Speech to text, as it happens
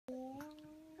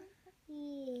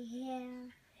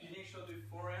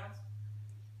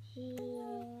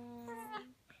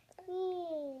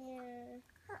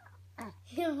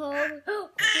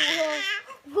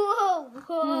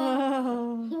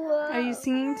Whoa. Are you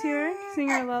singing to her? Sing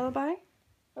her a lullaby?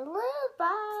 A lullaby.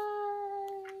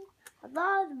 A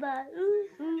lullaby.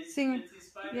 Sing.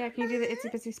 Yeah, can you do the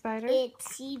Itsy Bitsy Spider?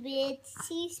 Itsy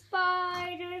bitsy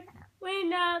spider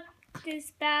went up the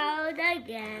spout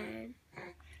again.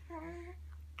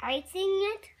 I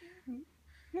sing it?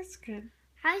 That's good.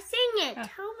 I sing it. Up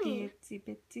Tell me. the Itsy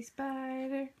Bitsy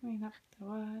Spider went up the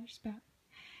water spout.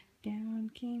 Down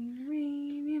came the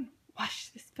rain and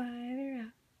washed the spider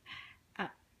out.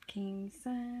 Up came the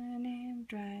sun and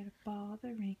dried up all the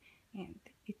rain. And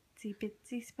the Itsy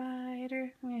Bitsy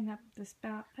Spider went up the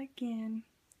spout again.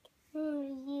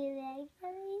 You like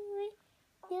that?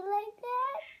 You like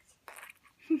that?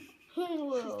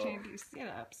 She's trying to do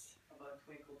sit-ups.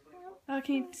 Oh,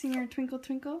 can you sing her Twinkle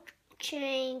Twinkle?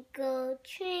 Twinkle,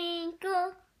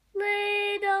 twinkle,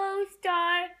 little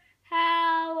star,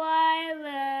 how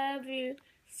I love you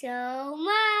so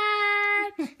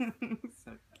much.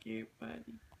 So cute,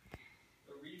 buddy.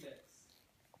 The remix.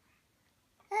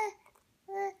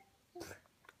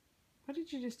 What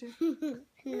did you just do?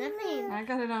 Nothing. I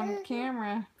got it on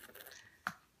camera.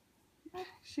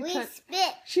 Spit.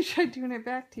 She tried doing it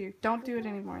back to you. Don't do it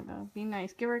anymore, though. Be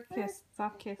nice. Give her a kiss.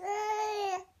 Soft kiss.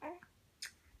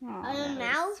 Oh, On her that was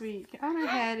mouth? sweet. On her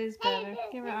head is better.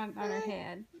 Give it on her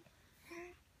head.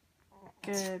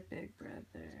 Good, big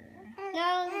brother.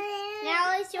 Now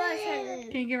it's your turn.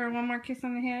 Can you give her one more kiss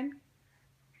on the head?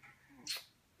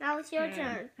 Now it's your Good.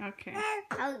 turn. Okay.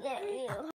 I'll get you.